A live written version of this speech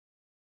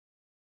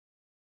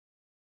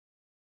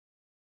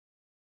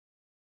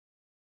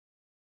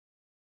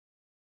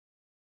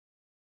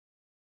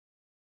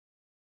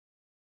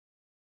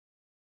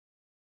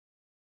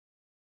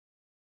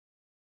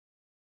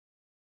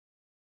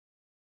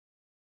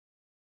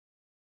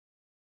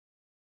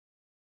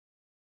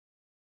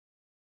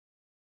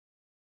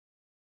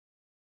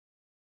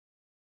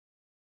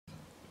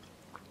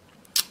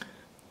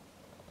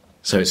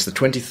So it's the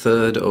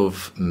 23rd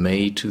of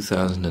May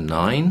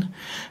 2009.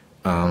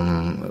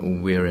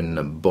 We're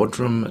in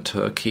Bodrum,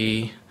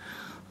 Turkey,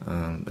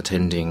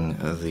 attending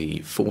the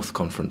fourth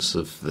conference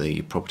of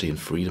the Property and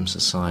Freedom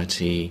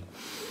Society.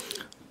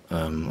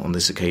 On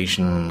this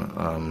occasion,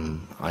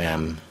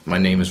 my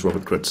name is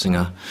Robert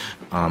Groezinger,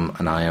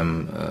 and I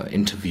am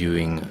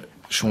interviewing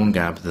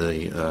Gabb,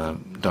 the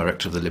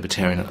director of the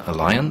Libertarian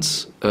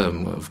Alliance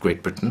of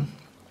Great Britain,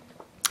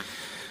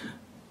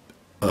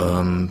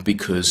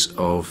 because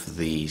of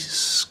the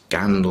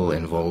scandal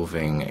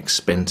involving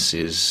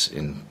expenses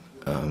in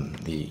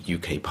the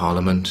UK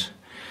Parliament,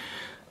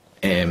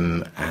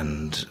 and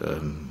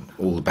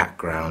all the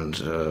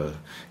background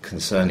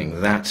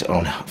concerning that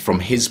from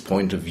his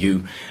point of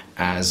view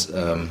as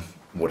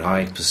what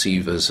I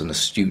perceive as an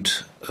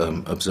astute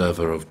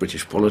observer of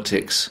British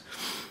politics.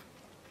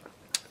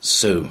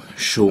 So,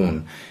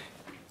 Sean,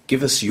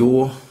 give us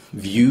your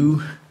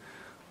view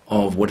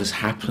of what has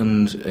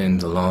happened in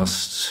the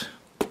last,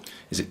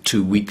 is it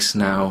 2 weeks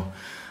now?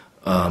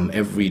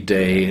 Every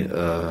day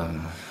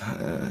a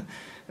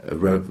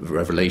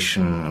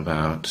revelation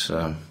about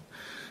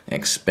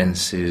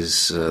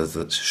expenses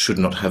that should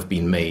not have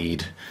been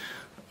made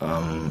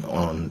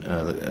on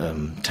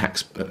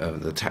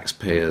the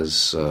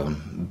taxpayers'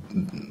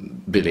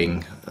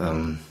 billing.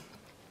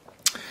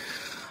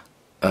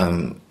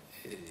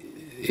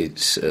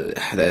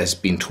 There's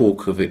been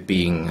talk of it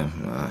being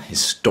a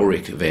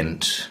historic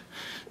event,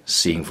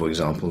 seeing, for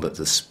example, that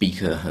the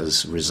Speaker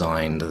has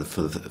resigned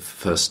for the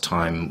first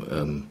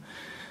time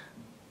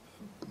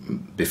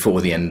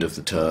before the end of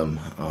the term,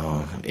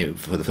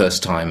 for the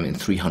first time in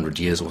 300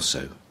 years or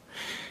so.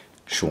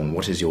 Sean,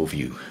 what is your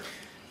view?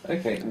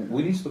 Okay,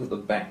 we need to look at the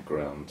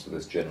background to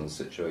this general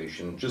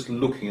situation. Just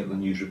looking at the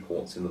news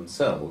reports in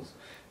themselves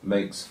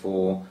makes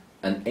for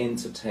an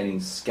entertaining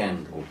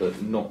scandal,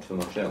 but not for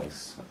much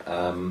else.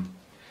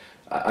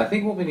 I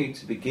think what we need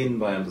to begin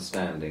by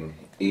understanding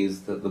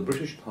is that the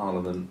British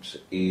Parliament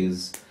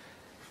is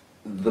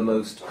the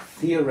most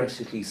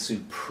theoretically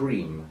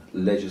supreme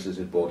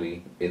legislative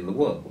body in the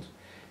world.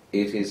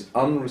 It is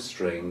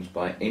unrestrained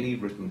by any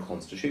written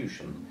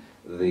constitution.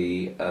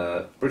 The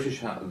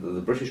British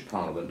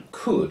Parliament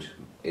could,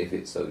 if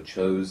it so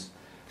chose,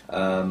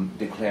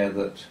 declare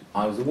that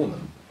I was a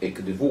woman. It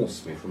could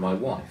divorce me from my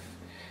wife.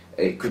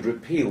 It could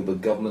repeal the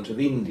Government of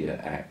India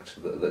Act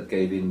that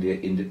gave India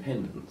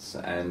independence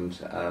and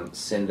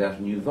send out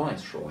a new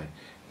viceroy.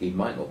 He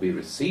might not be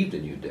received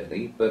in New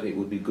Delhi, but it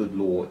would be good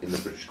law in the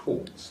British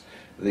courts.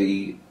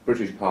 The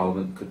British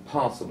Parliament could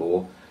pass a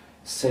law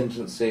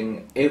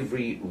sentencing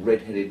every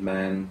red-headed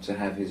man to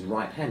have his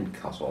right hand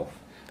cut off,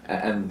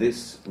 and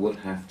this would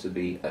have to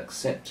be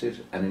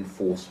accepted and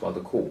enforced by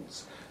the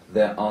courts.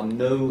 There are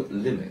no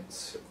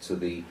limits to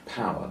the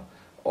power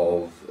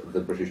of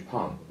the British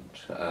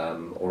Parliament,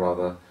 or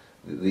rather,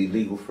 the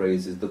legal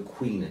phrase is the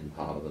Queen in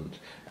Parliament.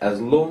 As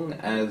long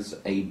as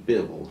a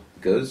bill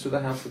goes through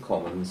the House of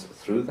Commons,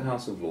 through the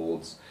House of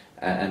Lords,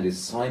 and is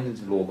signed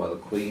into law by the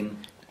Queen,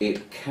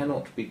 it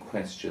cannot be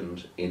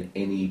questioned in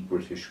any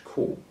British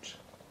court.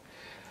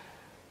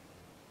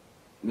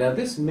 Now,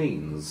 this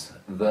means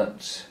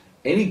that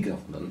any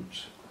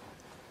government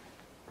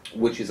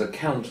which is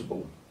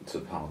accountable to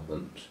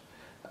Parliament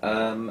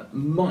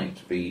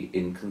might be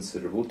in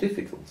considerable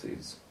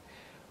difficulties.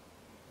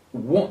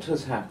 What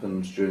has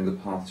happened during the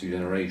past 2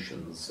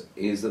 generations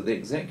is that the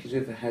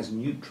executive has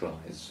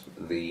neutralised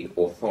the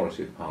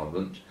authority of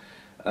Parliament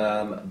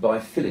by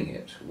filling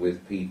it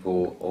with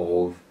people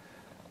of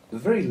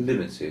very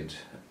limited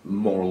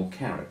moral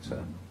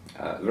character,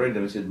 very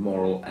limited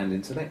moral and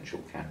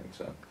intellectual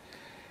character.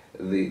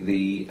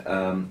 The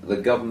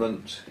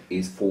government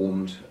is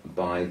formed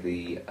by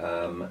the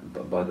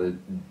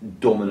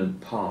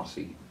dominant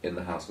party in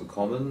the House of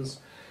Commons.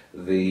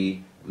 The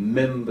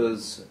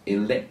members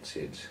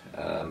elected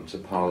to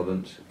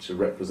Parliament to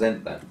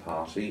represent that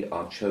party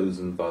are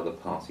chosen by the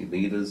party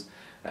leaders,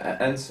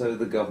 and so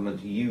the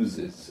government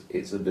uses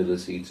its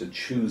ability to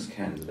choose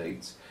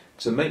candidates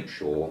to make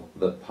sure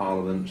that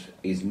Parliament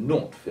is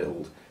not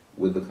filled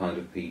with the kind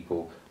of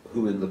people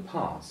who in the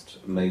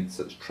past made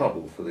such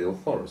trouble for the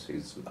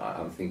authorities.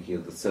 I'm thinking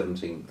of the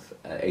 17th,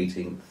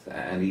 18th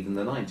and even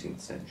the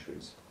 19th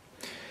centuries.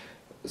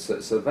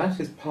 So that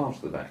is part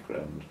of the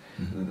background.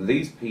 Mm-hmm.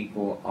 These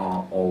people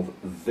are of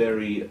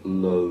very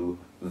low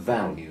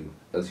value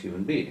as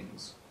human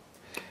beings.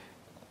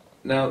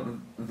 Now,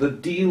 the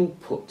deal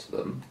put to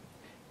them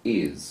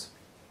is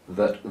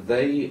that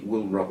they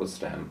will rubber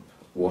stamp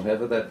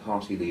whatever their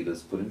party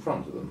leaders put in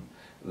front of them.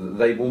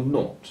 They will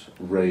not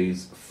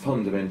raise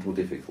fundamental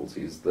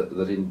difficulties that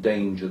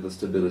endanger the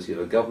stability of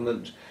a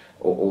government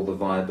or the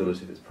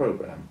viability of its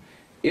programme.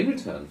 In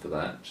return for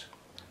that,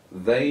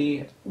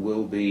 they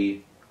will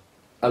be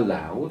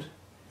allowed,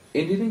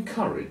 indeed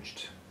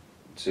encouraged,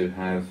 to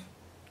have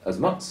as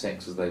much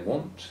sex as they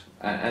want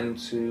and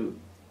to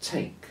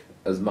take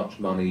as much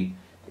money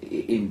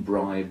in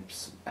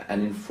bribes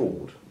and in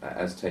fraud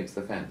as takes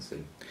their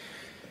fancy.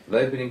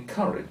 They've been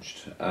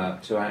encouraged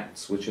to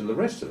acts which in the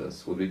rest of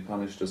us would be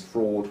punished as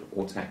fraud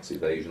or tax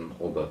evasion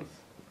or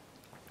both.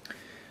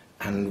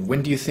 And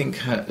when do you think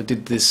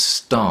did this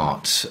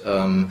start?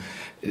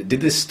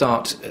 Did this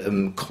start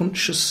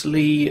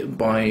consciously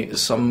by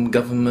some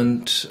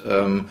government,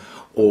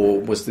 or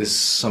was this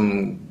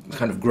some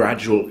kind of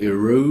gradual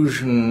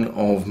erosion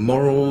of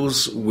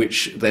morals,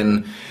 which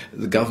then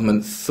the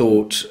government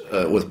thought,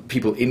 or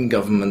people in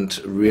government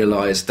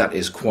realised that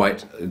is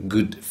quite a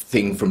good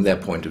thing from their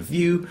point of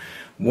view?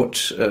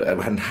 What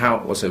and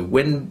how? So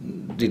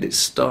when did it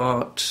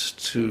start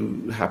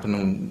to happen,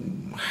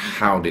 and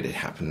how did it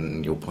happen,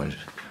 in your point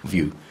of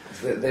view?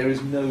 There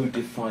is no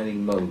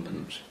defining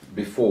moment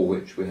before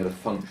which we had a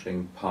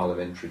functioning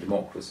parliamentary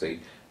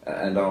democracy,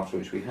 and after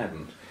which we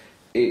hadn't.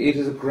 It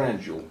is a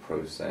gradual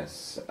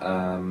process.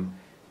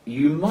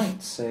 You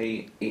might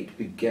say it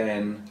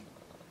began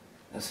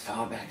as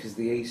far back as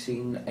the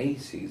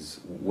 1880s,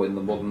 when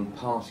the modern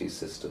party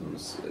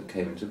systems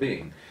came into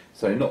being.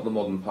 So not the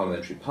modern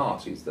parliamentary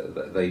parties,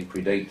 they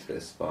predate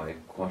this by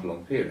quite a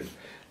long period,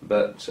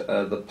 but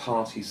the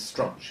party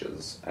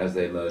structures, as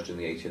they emerged in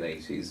the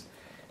 1880s,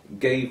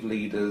 gave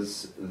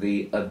leaders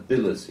the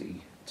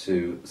ability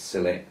to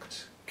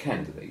select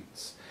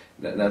candidates.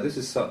 Now this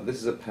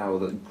is a power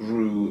that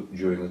grew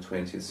during the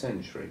 20th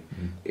century.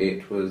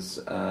 It was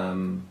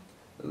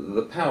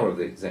the power of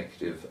the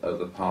executive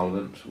over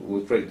Parliament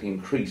was greatly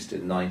increased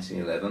in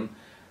 1911,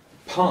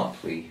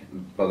 partly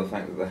by the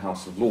fact that the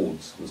House of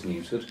Lords was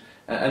neutered,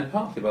 and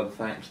partly by the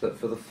fact that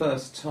for the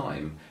first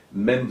time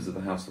members of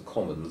the House of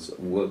Commons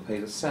were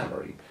paid a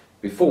salary.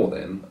 Before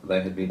then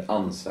they had been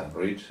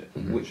unsalaried,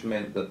 which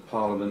meant that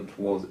Parliament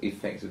was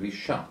effectively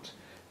shut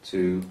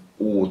to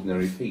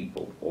ordinary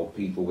people, or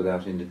people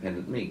without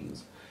independent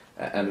means.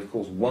 And of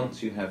course,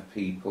 once you have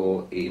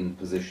people in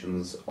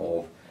positions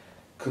of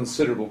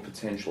considerable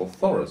potential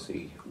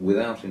authority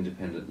without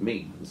independent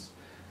means,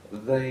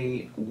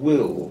 they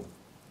will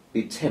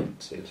be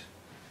tempted.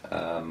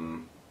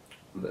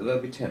 They'll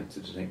be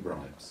tempted to take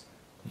bribes.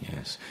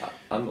 Yes.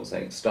 I'm not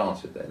saying it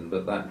started then,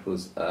 but that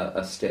was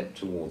a step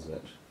towards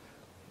it.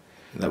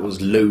 That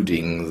was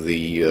loading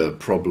the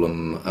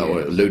problem,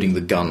 or loading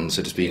the gun,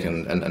 so to speak,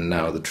 Yes. and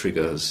now the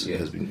trigger has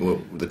been.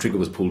 Well, the trigger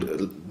was pulled,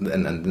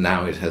 and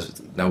now it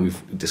has. Now we've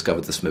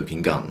discovered the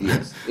smoking gun.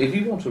 Yes. If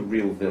you want a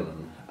real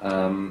villain,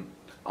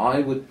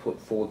 I would put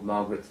forward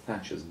Margaret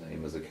Thatcher's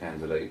name as a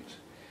candidate.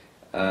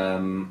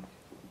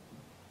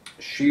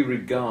 She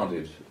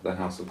regarded the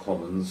House of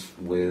Commons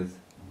with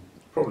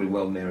probably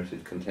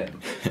well-merited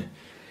contempt,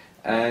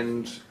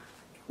 and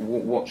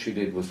what she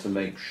did was to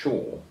make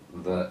sure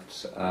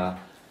that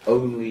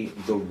only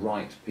the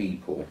right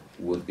people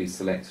would be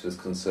selected as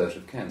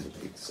Conservative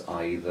candidates,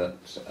 i.e.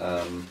 that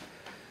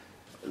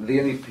the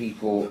only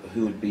people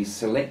who would be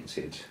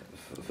selected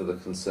for the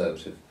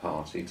Conservative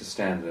Party to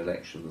stand in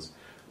elections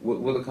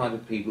were the kind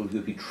of people who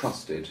would be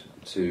trusted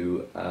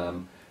to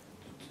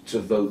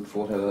vote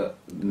for whatever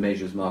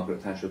measures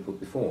Margaret Thatcher put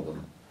before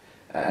them.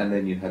 And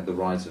then you had the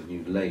rise of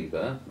New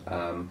Labour.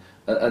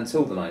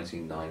 Until the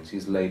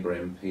 1990s, Labour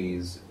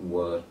MPs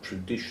were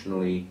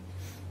traditionally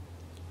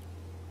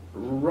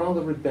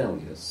rather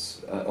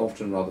rebellious,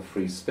 often rather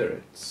free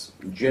spirits,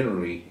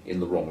 generally in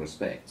the wrong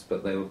respects,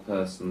 but they were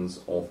persons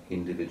of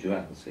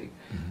individuality.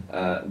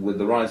 With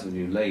the rise of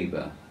New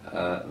Labour,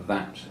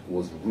 that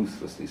was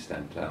ruthlessly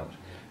stamped out,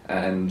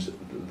 and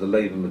the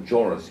Labour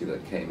majority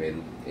that came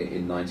in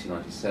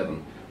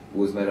 1997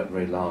 was made up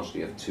very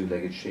largely of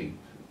two-legged sheep,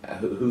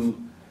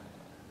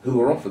 who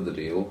were offered the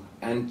deal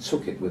and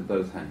took it with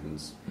both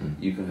hands.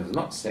 You can have as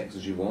much sex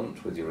as you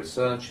want with your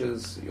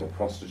researchers, your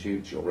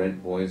prostitutes, your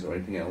rent boys, or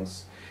anything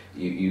else.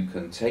 You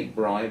can take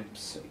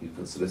bribes, you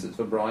can solicit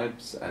for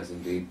bribes, as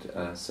indeed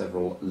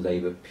several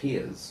Labour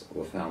peers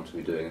were found to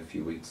be doing a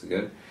few weeks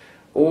ago,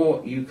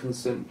 or you can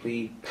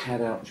simply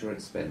pad out your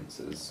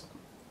expenses,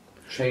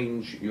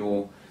 change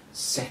your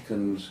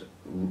second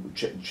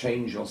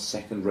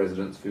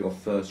residence for your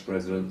first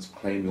residence,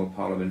 claim your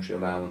parliamentary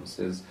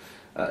allowances,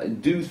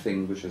 do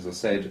things which, as I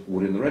said,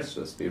 would in the rest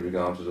of us be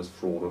regarded as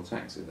fraud or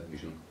tax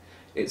evasion.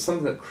 It's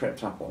something that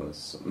crept up on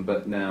us,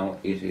 but now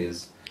it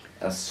is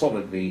a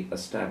solidly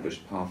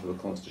established part of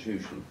the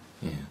Constitution.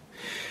 Yeah.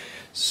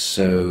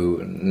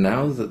 So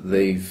now that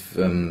they've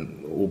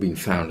all been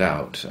found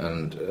out,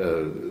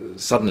 and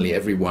suddenly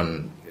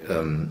everyone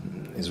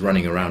is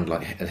running around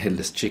like a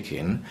headless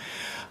chicken,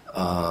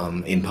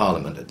 in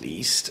Parliament at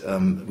least,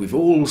 we've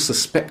all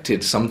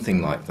suspected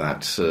something like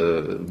that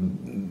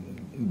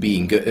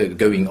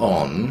going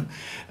on.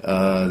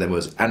 There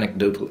was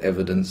anecdotal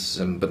evidence,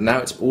 but now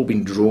it's all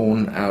been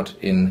drawn out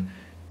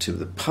into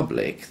the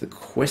public. The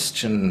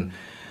question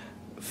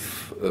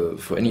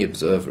for any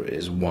observer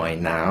is why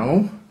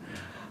now,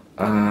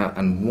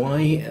 and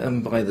why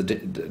by the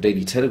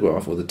Daily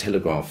Telegraph, or the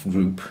Telegraph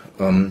Group,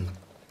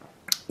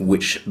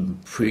 which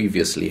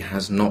previously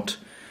has not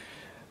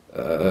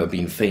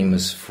been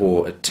famous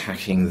for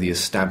attacking the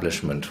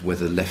establishment,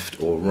 whether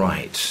left or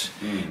right.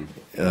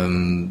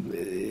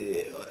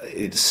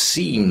 It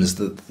seems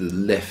that the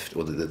left,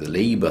 or the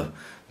Labour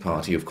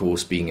Party, of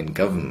course, being in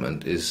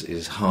government,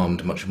 is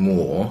harmed much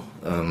more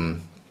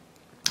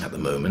at the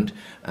moment,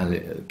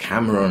 and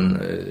Cameron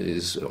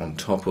is on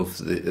top of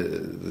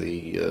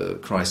the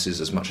crisis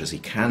as much as he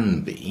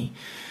can be.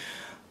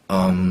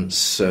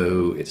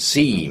 So it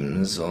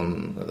seems,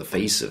 on the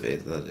face of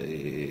it, that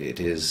it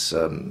is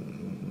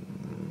an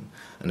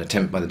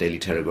attempt by the Daily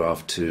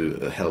Telegraph to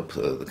help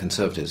the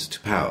Conservatives to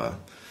power.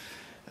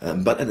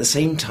 But at the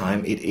same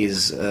time, it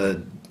is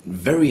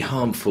very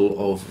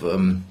harmful of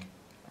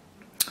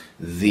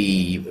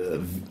the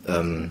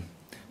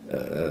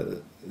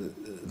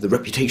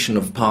reputation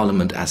of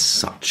Parliament as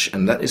such,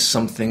 and that is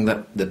something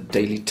that the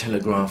Daily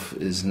Telegraph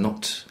is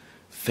not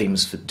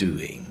famous for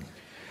doing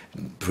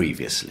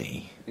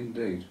previously.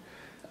 Indeed.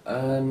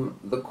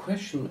 The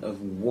question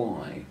of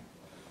why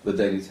the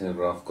Daily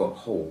Telegraph got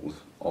hold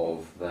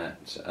of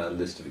that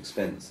list of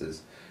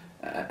expenses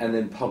and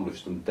then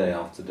published them day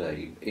after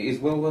day is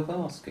well worth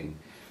asking.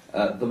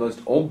 The most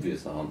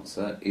obvious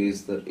answer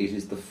is that it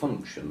is the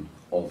function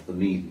of the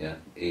media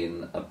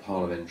in a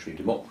parliamentary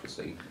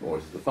democracy, or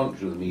it is the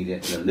function of the media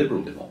in a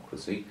liberal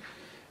democracy,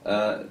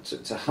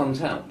 to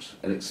hunt out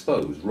and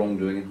expose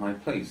wrongdoing in high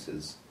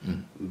places.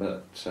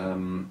 But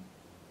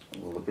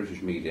well, the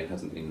British media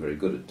hasn't been very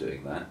good at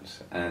doing that,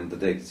 and the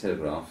Daily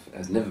Telegraph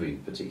has never been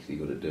particularly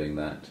good at doing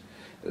that.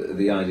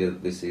 The idea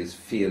that this is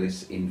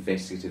fearless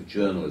investigative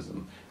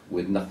journalism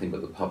with nothing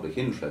but the public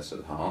interest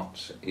at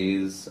heart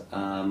is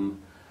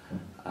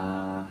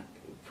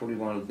probably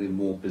one of the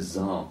more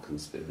bizarre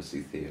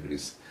conspiracy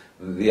theories.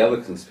 The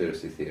other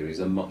conspiracy theories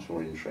are much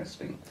more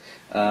interesting.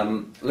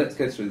 Let's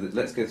go through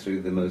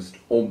the most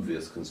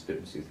obvious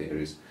conspiracy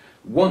theories.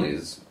 One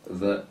is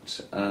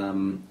that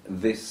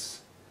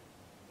this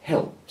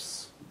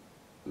helps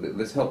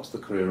the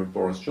career of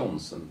Boris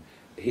Johnson.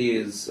 He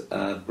is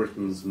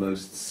Britain's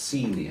most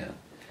senior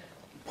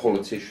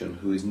politician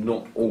who is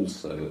not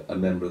also a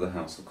member of the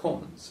House of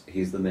Commons.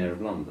 He's the Mayor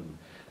of London.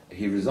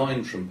 He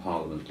resigned from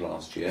Parliament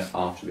last year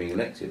after being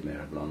elected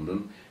Mayor of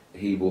London.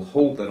 He will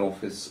hold that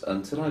office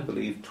until, I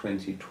believe,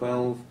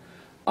 2012,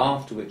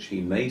 after which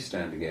he may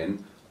stand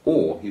again,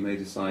 or he may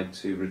decide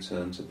to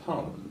return to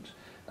Parliament.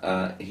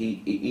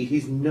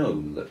 He's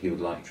known that he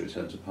would like to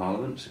return to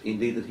Parliament,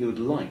 indeed that he would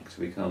like to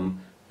become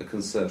a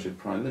Conservative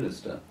Prime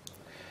Minister.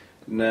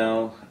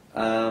 Now,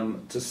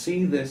 to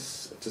see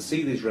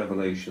these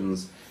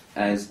revelations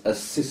as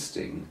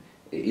assisting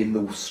in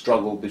the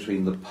struggle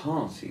between the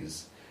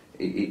parties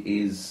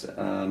is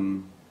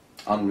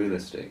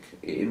unrealistic.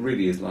 It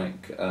really is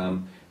like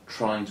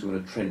trying to win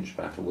a trench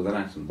battle with an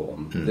atom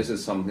bomb. This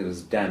is something that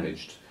has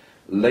damaged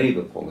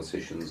Labour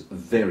politicians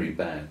very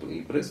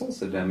badly, but it's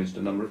also damaged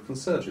a number of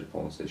Conservative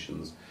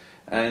politicians,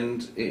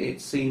 and it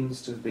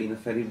seems to have been a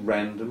fairly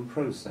random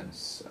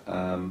process.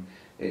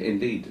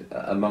 Indeed,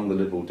 among the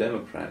Liberal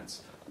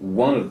Democrats,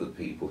 one of the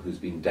people who's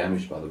been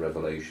damaged by the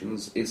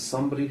revelations is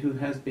somebody who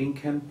has been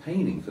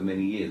campaigning for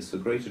many years for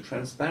greater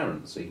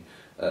transparency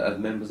of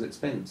members'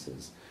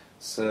 expenses.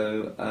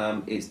 So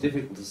it's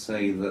difficult to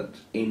say that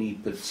any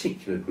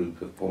particular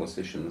group of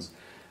politicians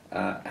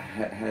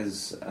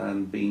has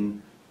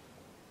been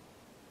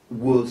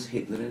worse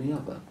hit than any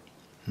other.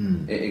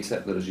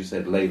 Except that, as you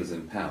said, Labour's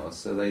in power,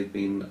 so they've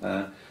been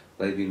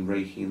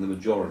raking in the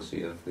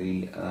majority of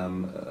the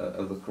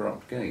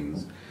corrupt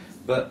gains.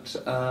 But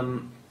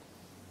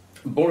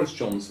Boris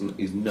Johnson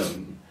is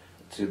known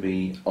to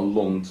be a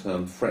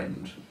long-term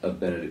friend of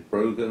Benedict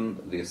Brogan,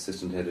 the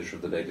assistant editor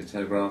of the Daily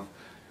Telegraph,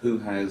 who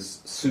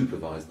has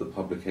supervised the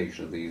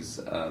publication of these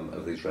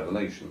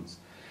revelations.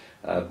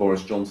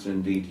 Boris Johnson,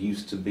 indeed,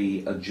 used to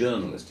be a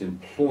journalist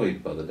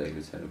employed by the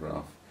Daily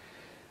Telegraph.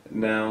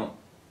 Now,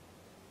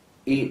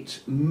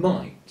 it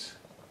might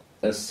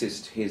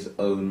assist his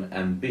own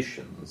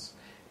ambitions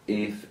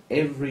if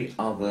every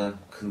other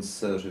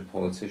Conservative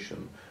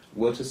politician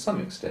were to some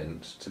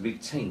extent to be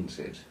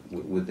tainted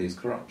with these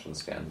corruption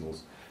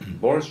scandals.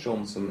 Boris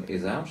Johnson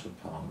is out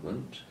of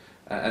Parliament,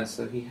 and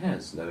so he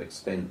has no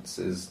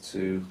expenses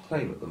to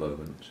claim at the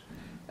moment.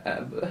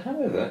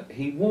 However,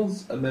 he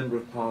was a Member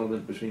of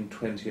Parliament between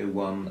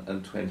 2001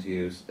 and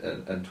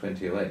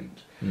 2008,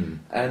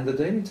 and the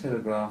Daily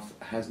Telegraph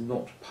has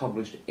not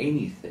published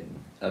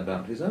anything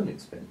about his own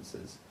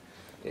expenses.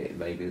 It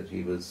may be that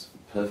he was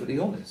perfectly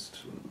honest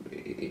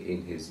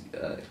in his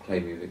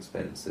claiming of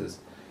expenses,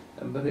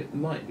 but it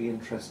might be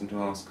interesting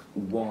to ask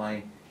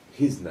why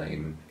his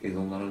name is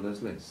on none of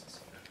those lists.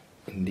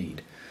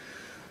 Indeed.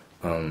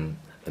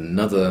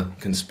 Another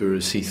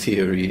conspiracy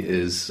theory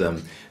is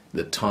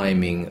the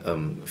timing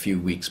a few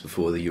weeks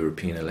before the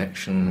European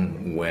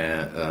election,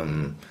 where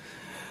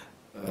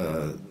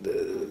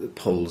the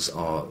polls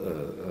are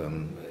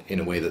in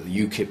a way that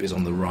the UKIP is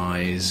on the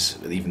rise,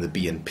 even the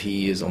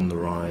BNP is on the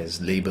rise,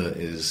 Labour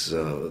is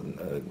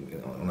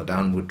on a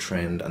downward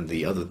trend, and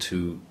the other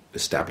two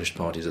established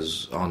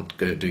parties aren't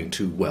doing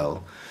too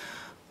well,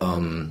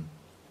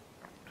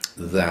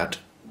 that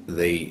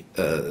the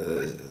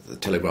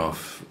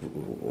Telegraph,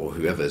 or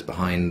whoever is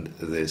behind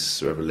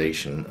this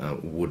revelation,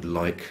 would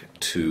like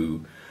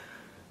to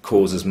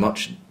cause as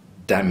much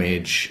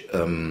damage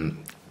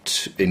in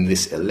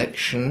this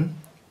election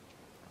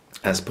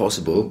as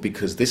possible,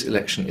 because this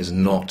election is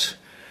not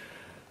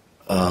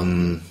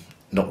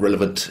not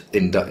relevant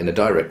in a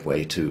direct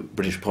way to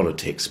British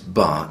politics,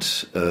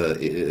 but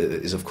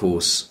is of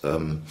course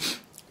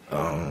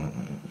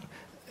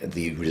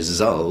the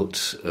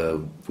result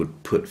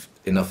would put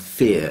enough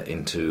fear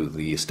into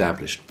the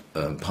established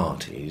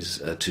parties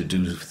to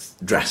do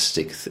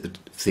drastic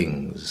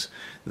things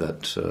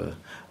that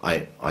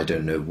I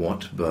don't know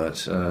what, but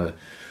so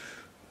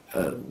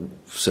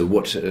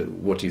what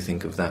do you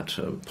think of that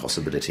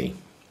possibility?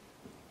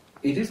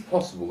 It is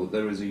possible that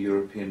there is a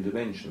European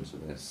dimension to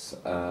this.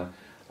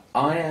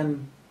 I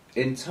am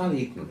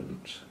entirely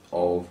ignorant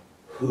of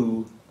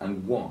who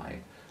and why.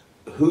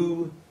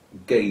 Who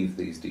gave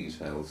these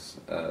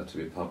details to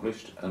be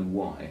published and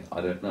why,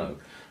 I don't know.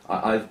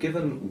 I've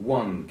given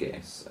one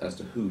guess as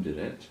to who did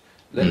it.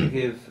 Let me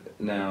give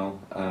now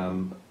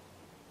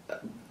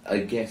a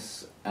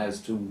guess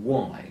as to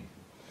why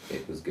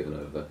it was given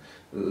over,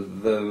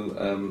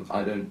 though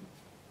I don't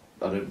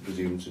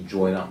presume to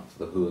join up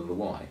the who and the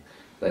why.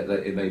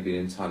 It may be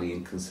an entirely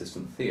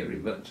inconsistent theory,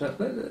 but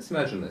let's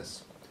imagine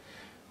this.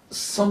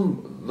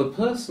 The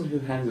person who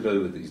handed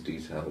over these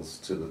details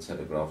to the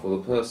Telegraph, or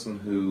the person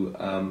who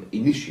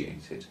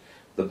initiated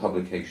the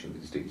publication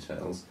of these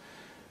details,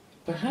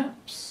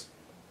 perhaps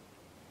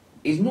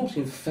is not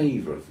in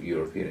favour of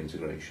European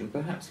integration.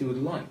 Perhaps he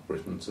would like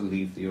Britain to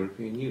leave the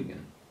European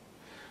Union.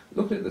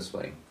 Look at it this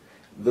way.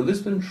 The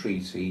Lisbon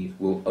Treaty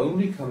will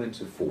only come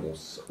into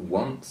force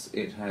once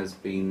it has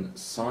been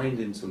signed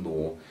into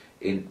law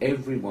in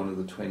every one of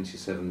the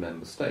 27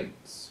 member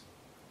states.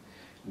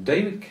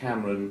 David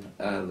Cameron,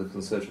 the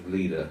Conservative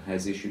leader,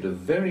 has issued a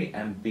very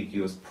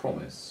ambiguous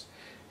promise.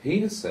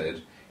 He has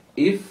said,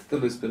 if the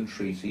Lisbon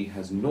Treaty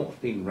has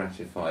not been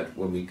ratified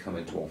when we come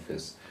into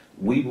office,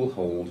 we will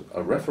hold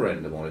a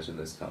referendum on it in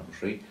this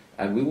country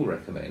and we will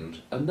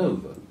recommend a no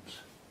vote.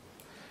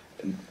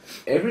 And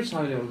every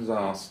time anyone has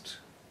asked,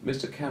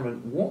 Mr.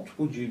 Cameron, what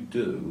would you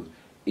do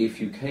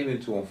if you came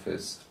into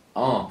office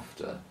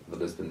after the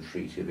Lisbon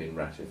Treaty had been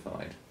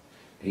ratified?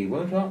 He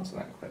won't answer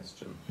that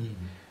question.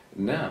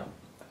 Mm-hmm. Now,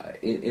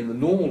 in the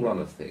normal run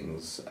of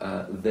things,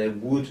 there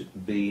would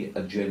be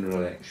a general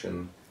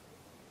election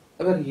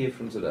about a year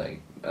from today,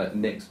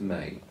 next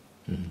May,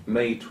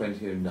 May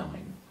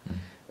 2009.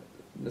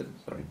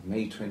 Sorry,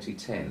 May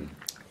 2010.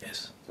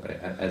 Yes. Sorry,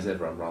 as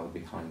ever, I'm rather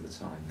behind the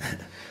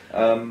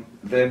time.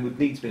 There would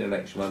need to be an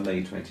election by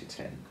May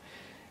 2010.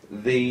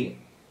 The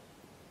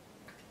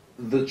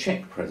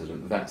Czech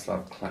president,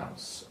 Václav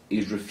Klaus,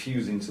 is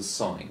refusing to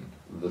sign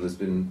the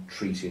Lisbon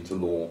Treaty into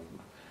law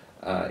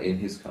in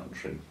his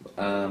country.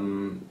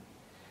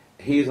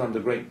 He is under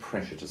great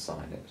pressure to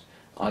sign it.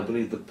 I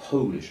believe the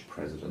Polish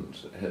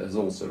president has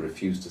also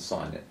refused to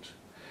sign it.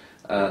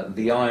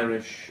 The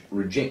Irish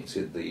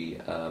rejected the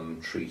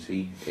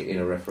treaty in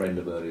a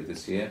referendum earlier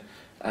this year,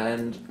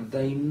 and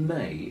they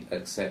may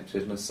accept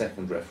it in a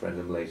second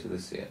referendum later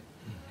this year.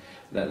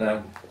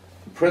 Now,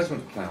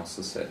 President Klaus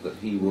has said that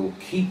he will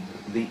keep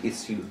the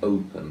issue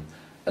open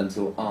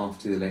until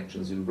after the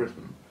elections in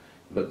Britain.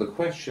 But the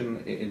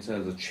question in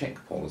terms of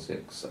Czech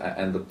politics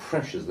and the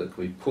pressures that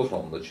can be put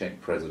on the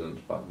Czech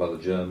president by the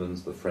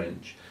Germans, the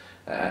French,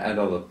 and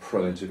other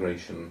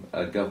pro-integration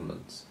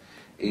governments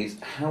is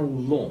how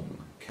long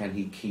can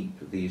he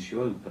keep the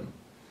issue open?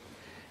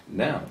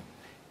 Now,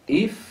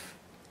 if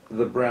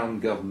the Brown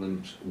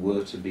government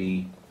were to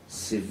be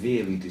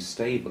severely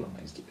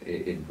destabilised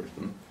in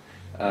Britain,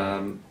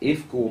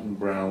 if Gordon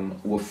Brown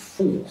were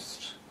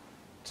forced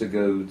to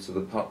go to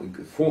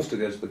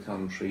the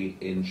country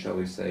in, shall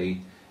we say,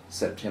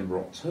 September,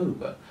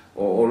 October,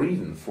 or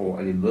even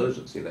for an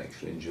emergency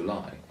election in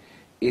July,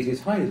 it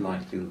is highly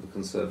likely that the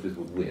Conservatives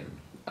would win.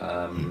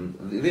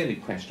 The only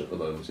question at the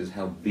moment is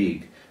how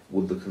big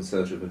would the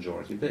Conservative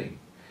majority be.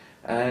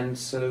 And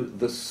so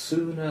the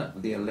sooner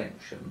the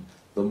election,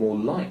 the more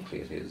likely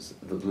it is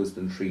that the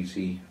Lisbon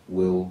Treaty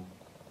will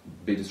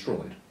be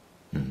destroyed.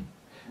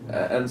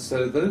 And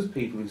so those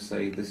people who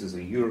say this is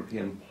a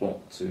European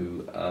plot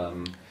to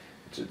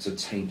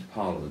taint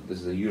Parliament,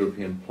 this is a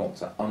European plot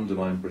to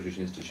undermine British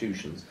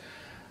institutions,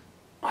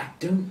 I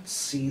don't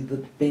see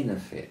the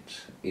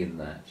benefit in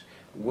that.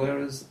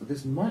 Whereas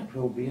this might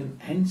well be an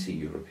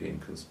anti-European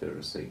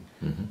conspiracy,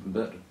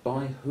 but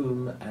by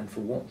whom and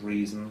for what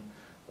reason,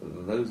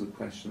 those are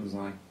questions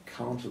I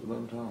can't at the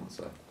moment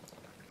answer.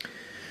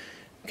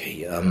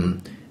 Okay,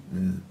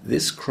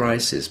 this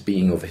crisis,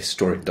 being of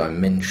historic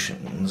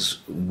dimensions,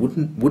 would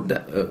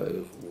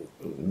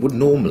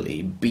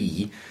normally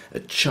be a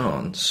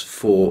chance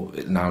for,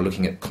 now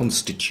looking at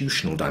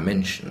constitutional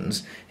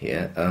dimensions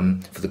here,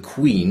 for the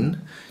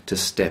Queen to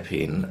step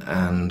in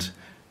and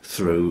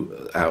throw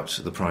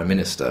out the Prime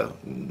Minister,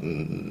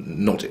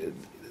 not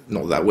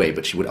that way,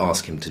 but she would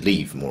ask him to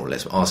leave, more or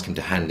less, ask him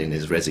to hand in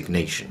his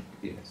resignation.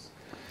 Yes.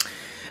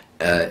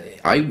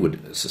 I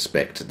would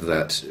suspect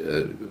that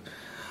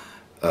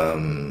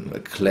a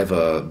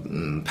clever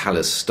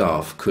palace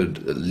staff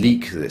could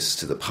leak this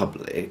to the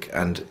public,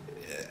 and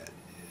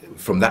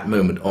from that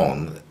moment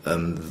on,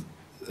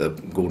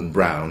 Gordon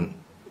Brown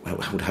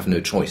would have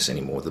no choice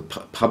anymore. The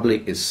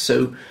public is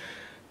so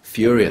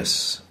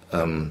furious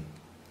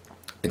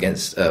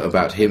against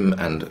about him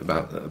and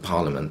about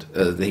Parliament,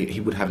 he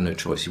would have no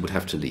choice. He would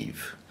have to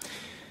leave.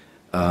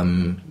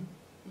 I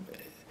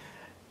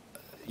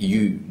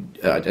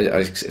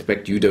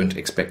expect you don't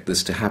expect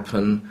this to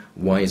happen.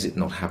 Why is it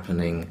not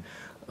happening?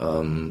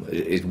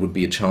 It would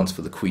be a chance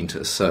for the Queen to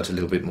assert a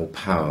little bit more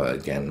power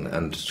again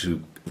and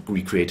to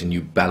recreate a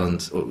new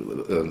balance, or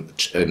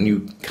a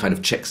new kind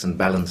of checks and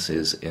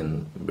balances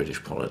in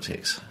British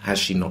politics. Has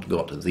she not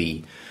got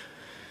the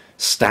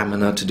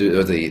stamina to do,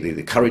 or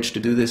the courage to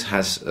do this?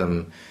 Has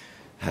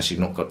she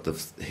not got the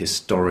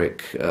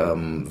historic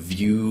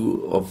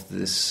view of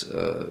this,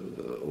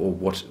 or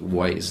what?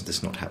 Why is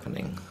this not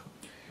happening?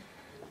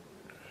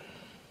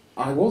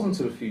 I was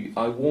until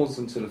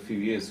a few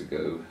years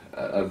ago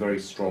a very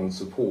strong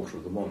supporter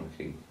of the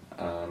monarchy.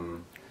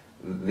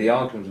 The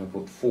argument I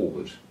put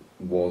forward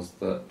was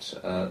that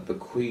the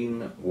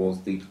Queen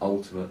was the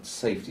ultimate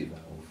safety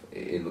valve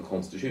in the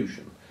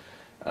Constitution.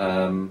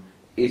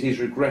 It is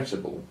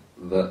regrettable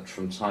that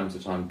from time to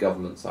time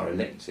governments are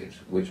elected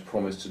which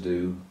promise to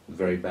do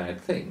very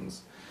bad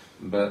things,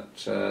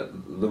 but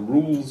the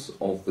rules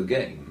of the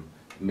game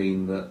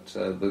mean that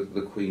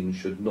the Queen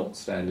should not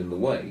stand in the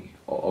way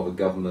of a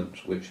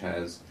government which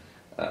has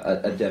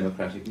a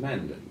democratic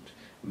mandate.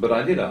 But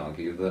I did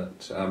argue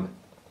that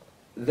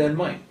there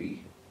might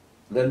be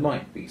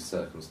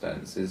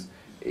circumstances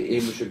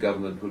in which a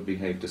government would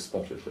behave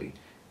despotically.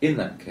 In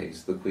that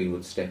case, the Queen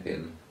would step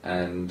in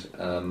and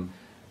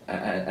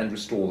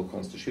restore the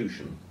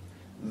Constitution.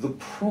 The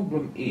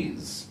problem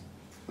is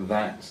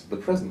that the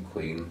present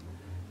Queen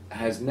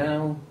has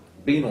now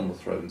been on the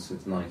throne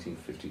since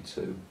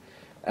 1952.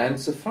 And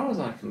so far as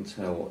I can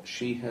tell,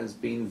 she has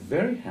been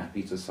very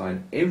happy to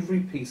sign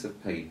every piece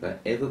of paper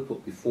ever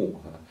put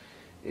before her,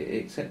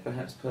 except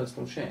perhaps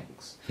personal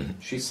cheques.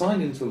 She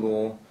signed into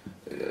law,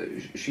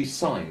 she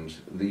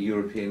signed the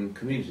European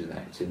Communities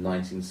Act in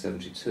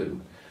 1972,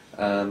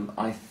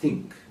 I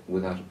think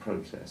without a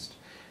protest.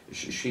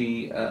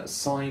 She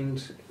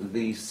signed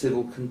the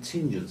Civil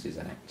Contingencies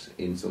Act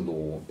into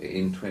law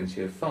in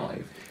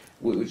 2005.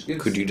 Which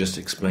gives, could you just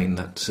explain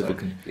that?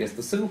 Yes,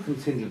 the Civil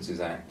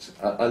Contingencies Act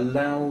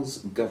allows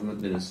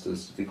government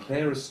ministers to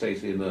declare a state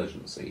of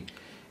emergency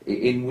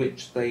in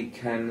which they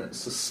can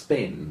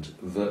suspend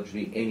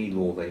virtually any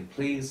law they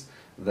please,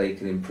 they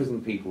can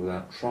imprison people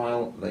without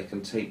trial, they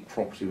can take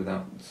property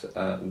without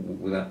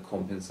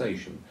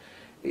compensation.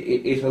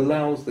 It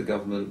allows the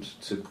government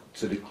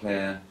to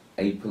declare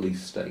a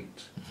police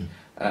state,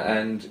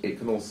 and it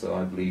can also,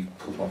 I believe,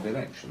 put off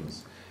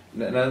elections.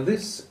 Now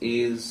this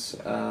is...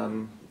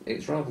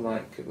 it's rather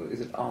like,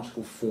 is it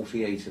Article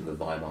 48 in the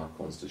Weimar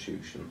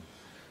Constitution?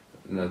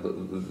 No,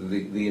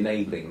 the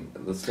enabling,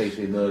 the state of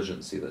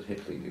emergency that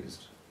Hitler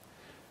used.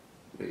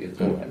 I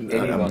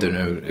don't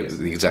know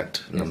the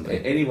exact number.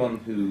 Anyone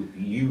who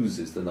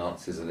uses the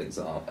Nazis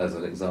as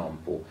an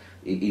example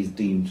is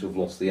deemed to have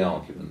lost the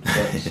argument.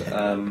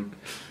 But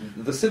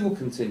the Civil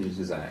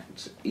Contingencies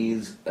Act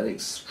is an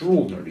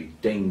extraordinarily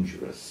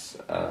dangerous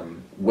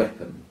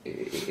weapon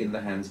in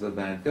the hands of a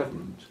bad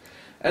government.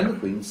 And the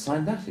Queen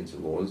signed that into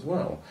law as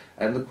well.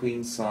 And the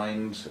Queen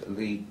signed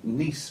the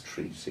Nice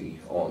Treaty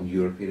on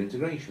European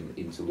integration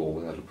into law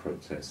without a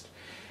protest.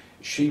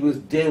 She was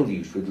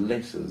deluged with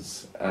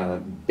letters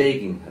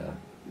begging her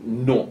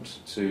not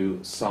to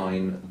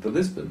sign the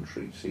Lisbon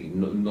Treaty,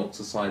 not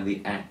to sign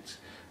the Act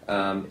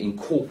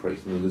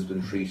incorporating the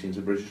Lisbon Treaty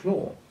into British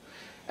law.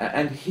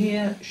 And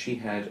here she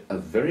had a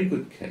very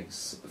good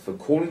case for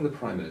calling the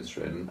Prime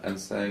Minister in and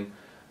saying,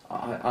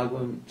 I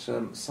won't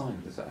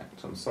sign this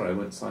act. I'm sorry, I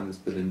won't sign this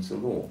bill into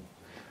law.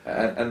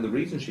 And the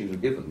reason she was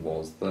given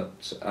was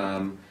that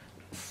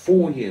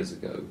 4 years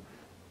ago,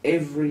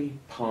 every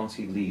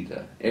party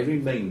leader, every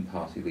main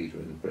party leader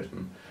in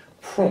Britain,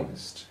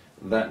 promised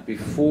that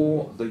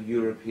before the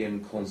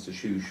European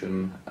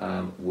Constitution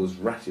was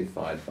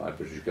ratified by the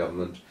British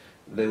government,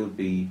 there would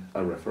be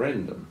a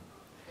referendum.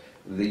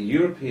 The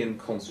European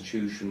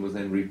Constitution was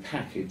then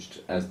repackaged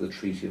as the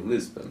Treaty of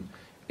Lisbon,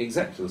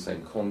 exactly the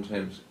same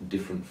content,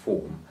 different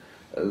form.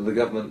 The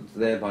government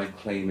thereby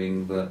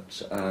claiming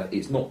that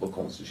it's not the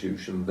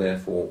Constitution,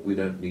 therefore we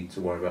don't need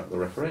to worry about the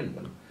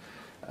referendum.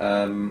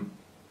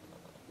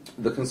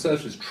 The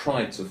Conservatives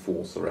tried to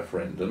force a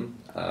referendum,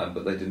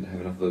 but they didn't have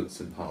enough votes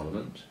in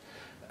Parliament.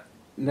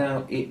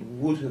 Now, it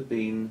would have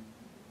been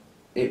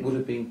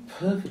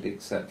perfectly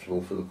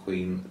acceptable for the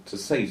Queen to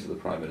say to the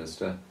Prime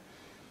Minister,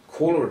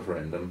 call a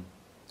referendum,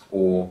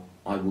 or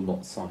I will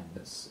not sign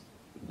this,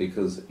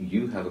 because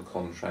you have a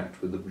contract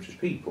with the British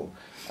people,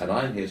 and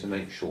I'm here to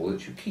make sure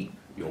that you keep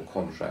your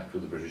contract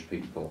with the British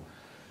people.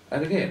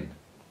 And again,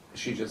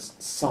 she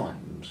just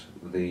signed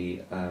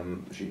the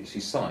she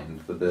signed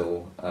the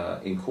bill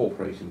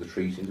incorporating the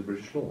treaty into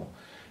British law.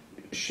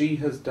 She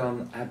has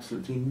done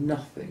absolutely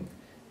nothing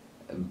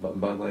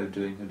by way of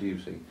doing her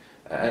duty.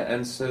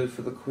 And so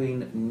for the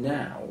Queen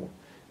now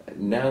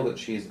that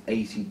she is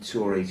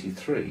 82 or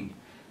 83,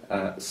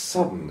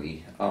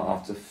 suddenly,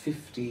 after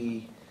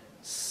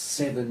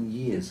 57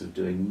 years of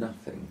doing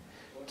nothing,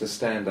 to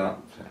stand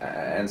up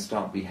and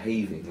start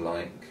behaving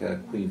like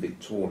Queen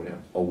Victoria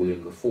or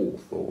William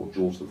IV or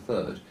George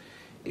III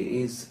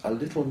is a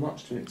little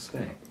much to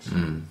expect.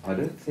 I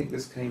don't think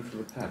this came from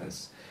the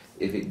palace.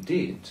 If it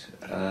did,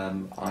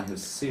 I have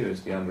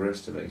seriously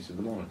underestimated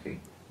the monarchy.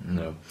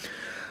 No.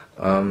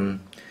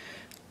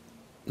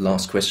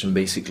 Last question,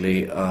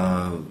 basically.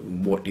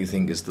 What do you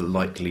think is the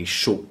likely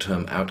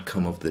short-term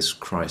outcome of this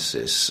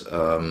crisis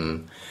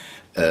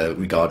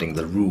regarding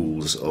the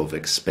rules of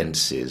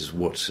expenses?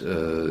 What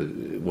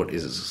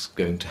is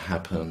going to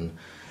happen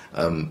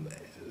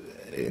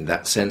in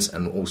that sense,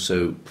 and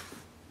also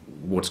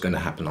what's going to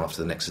happen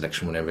after the next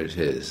election, whenever it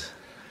is?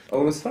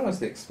 Well, as far as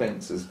the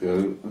expenses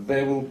go,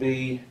 there will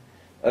be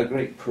a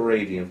great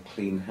parading of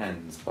clean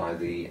hands by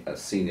the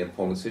senior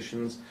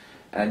politicians,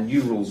 and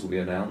new rules will be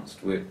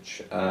announced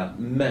which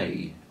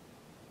may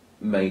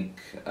make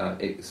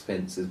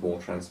expenses more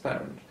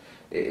transparent.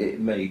 It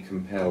may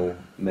compel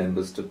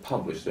members to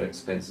publish their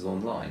expenses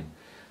online.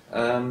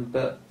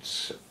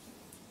 But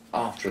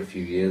after a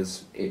few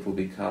years, it will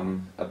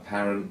become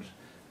apparent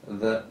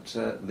that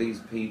these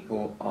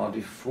people are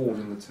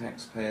defrauding the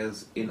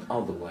taxpayers in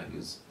other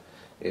ways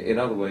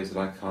that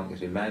I can't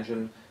yet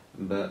imagine,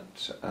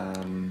 but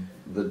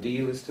the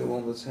deal is still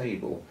on the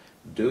table.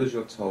 Do as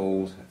you're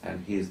told,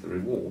 and here's the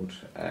reward,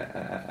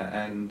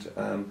 and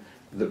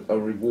a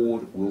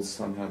reward will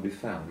somehow be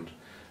found.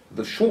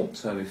 The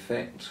short-term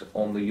effect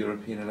on the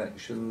European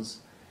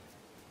elections,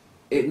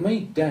 it may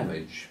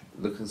damage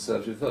the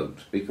Conservative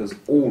vote, because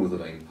all of the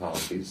main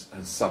parties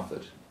have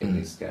suffered in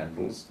these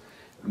scandals.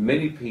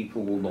 Many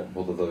people will not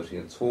bother voting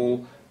at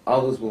all.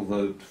 Others will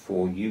vote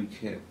for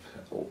UKIP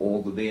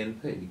or the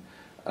BNP.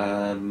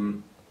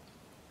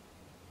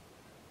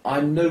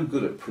 I'm no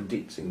good at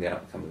predicting the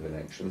outcome of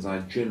elections. I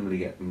generally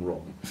get them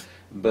wrong.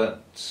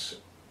 But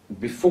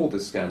before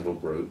this scandal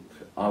broke,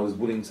 I was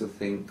willing to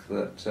think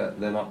that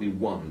there might be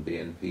one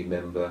BNP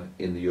member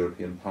in the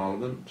European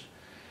Parliament.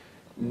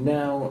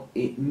 Now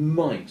it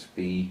might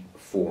be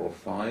 4 or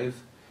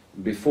 5.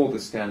 Before the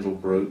scandal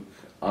broke,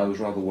 I was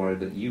rather worried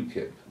that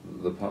UKIP,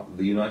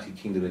 the United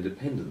Kingdom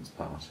Independence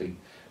Party,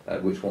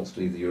 which wants to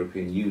leave the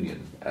European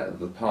Union,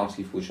 the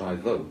party for which I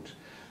vote,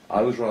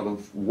 I was rather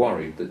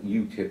worried that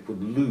UKIP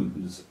would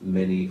lose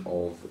many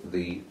of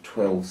the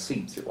 12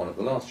 seats it won at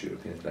the last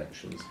European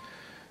elections.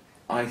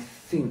 I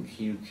think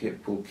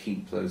UKIP will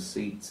keep those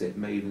seats. It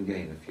may even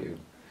gain a few.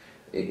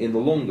 In the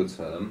longer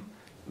term,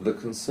 the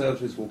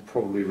Conservatives will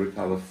probably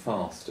recover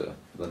faster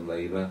than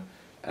Labour,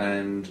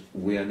 and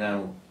we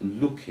now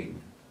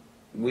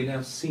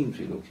seem to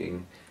be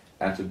looking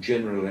at a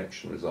general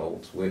election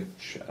result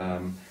which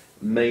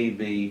may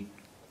be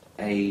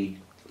a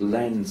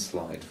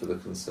landslide for the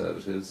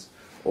Conservatives,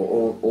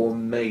 or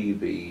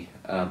maybe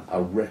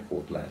a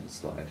record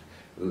landslide.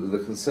 The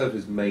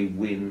Conservatives may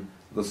win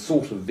the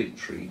sort of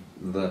victory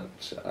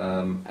that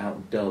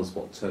outdoes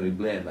what Tony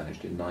Blair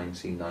managed in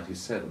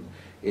 1997.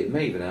 It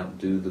may even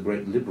outdo the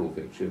great Liberal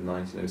victory of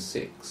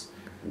 1906,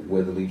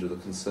 where the leader of the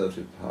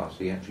Conservative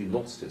Party actually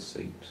lost his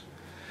seat.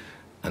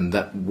 And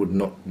that would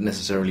not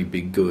necessarily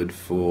be good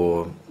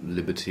for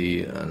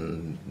liberty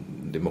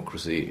and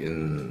democracy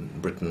in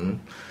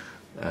Britain,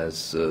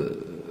 as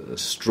a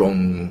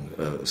strong,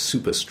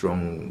 super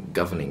strong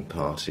governing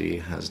party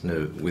has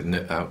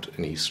without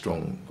any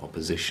strong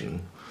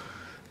opposition,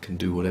 can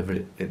do whatever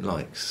it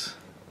likes.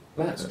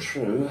 That's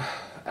true,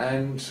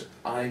 and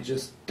I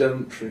just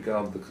don't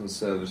regard the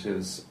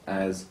Conservatives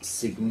as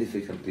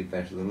significantly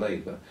better than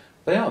Labour.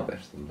 They are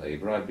better than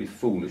Labour. I'd be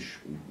foolish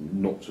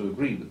not to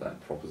agree with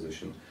that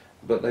proposition,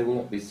 but they will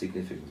not be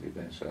significantly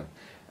better.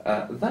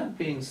 That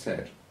being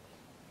said,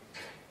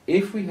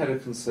 if we had a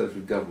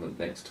Conservative government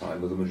next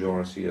time with a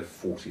majority of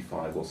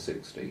 45 or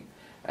 60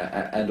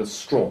 and a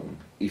strong,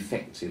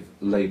 effective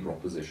Labour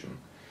opposition,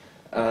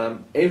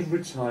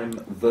 every time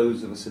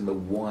those of us in the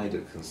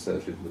wider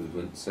Conservative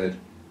movement said,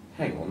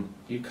 hang on,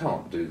 you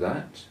can't do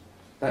that,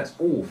 that's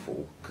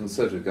awful,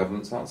 Conservative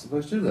governments aren't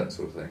supposed to do that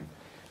sort of thing.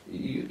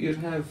 You'd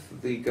have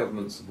the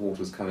government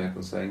supporters coming up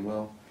and saying,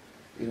 well,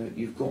 you know,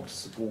 you've got to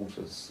support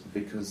us,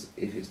 because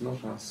if it's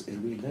not us,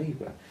 it'll be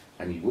Labour,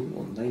 and you wouldn't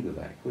want Labour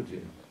back, would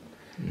you?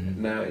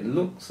 Mm-hmm. Now, it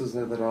looks as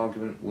though that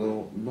argument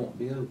will not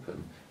be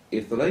open.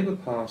 If the Labour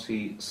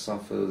Party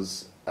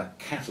suffers a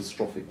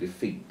catastrophic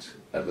defeat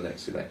at the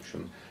next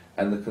election,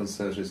 and the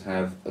Conservatives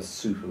have a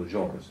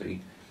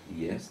supermajority,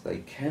 yes, they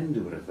can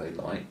do whatever they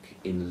like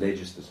in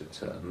legislative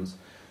terms,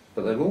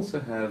 but they'll also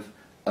have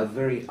a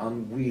very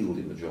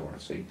unwieldy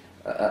majority,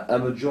 a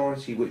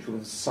majority which will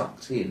have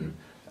sucked in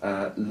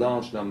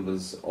large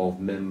numbers of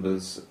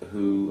members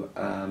who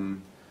are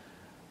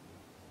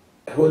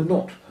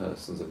not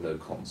persons of no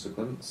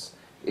consequence.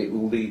 It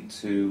will lead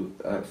to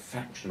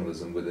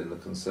factionalism within the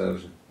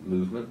Conservative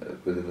movement,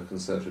 within the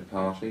Conservative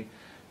Party,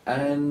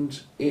 and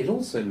it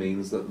also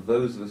means that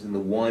those of us in the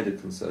wider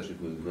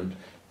Conservative movement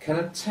can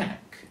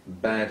attack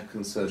bad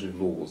Conservative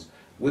laws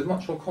with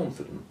much more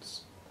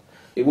confidence.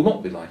 It will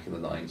not be like in the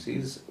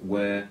 90s,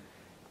 where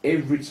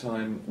every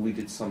time we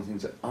did something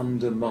to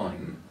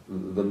undermine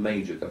the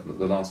major government,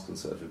 the last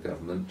Conservative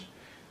government,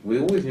 We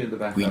always knew in the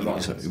back of our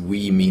minds. Sorry,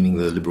 we meaning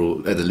the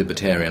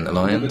Libertarian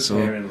Alliance,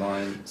 Libertarian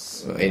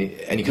Alliance, or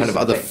any kind of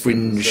other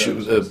fringe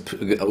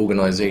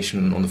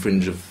organisation on the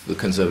fringe of the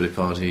Conservative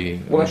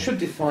Party. Well, I should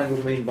define what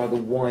I mean by the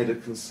wider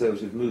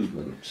Conservative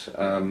movement.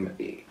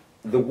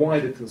 The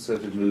wider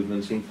Conservative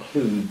movement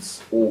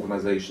includes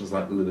organisations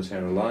like the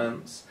Libertarian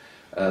Alliance,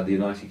 the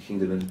United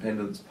Kingdom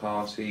Independence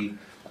Party,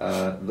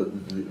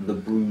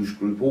 the Bruges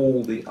Group,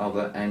 all the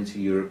other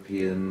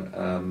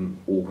anti-European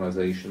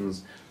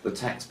organisations, the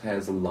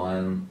Taxpayers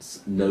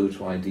Alliance, No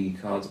to ID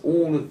cards,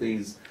 all of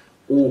these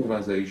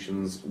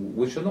organisations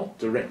which are not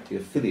directly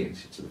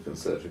affiliated to the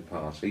Conservative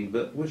Party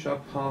but which are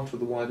part of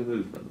the wider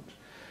movement.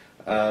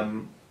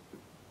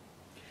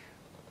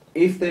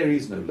 If there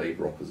is no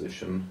Labour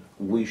opposition,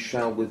 we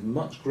shall with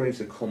much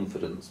greater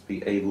confidence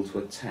be able to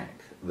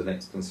attack the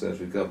next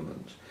Conservative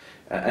government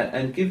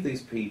and give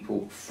these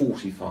people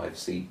 45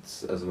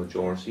 seats as a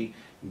majority,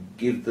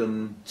 give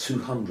them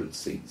 200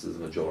 seats as a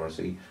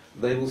majority.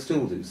 They will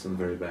still do some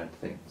very bad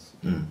things.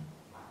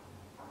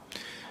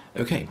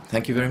 Okay,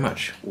 thank you very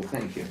much. Well,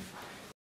 thank you.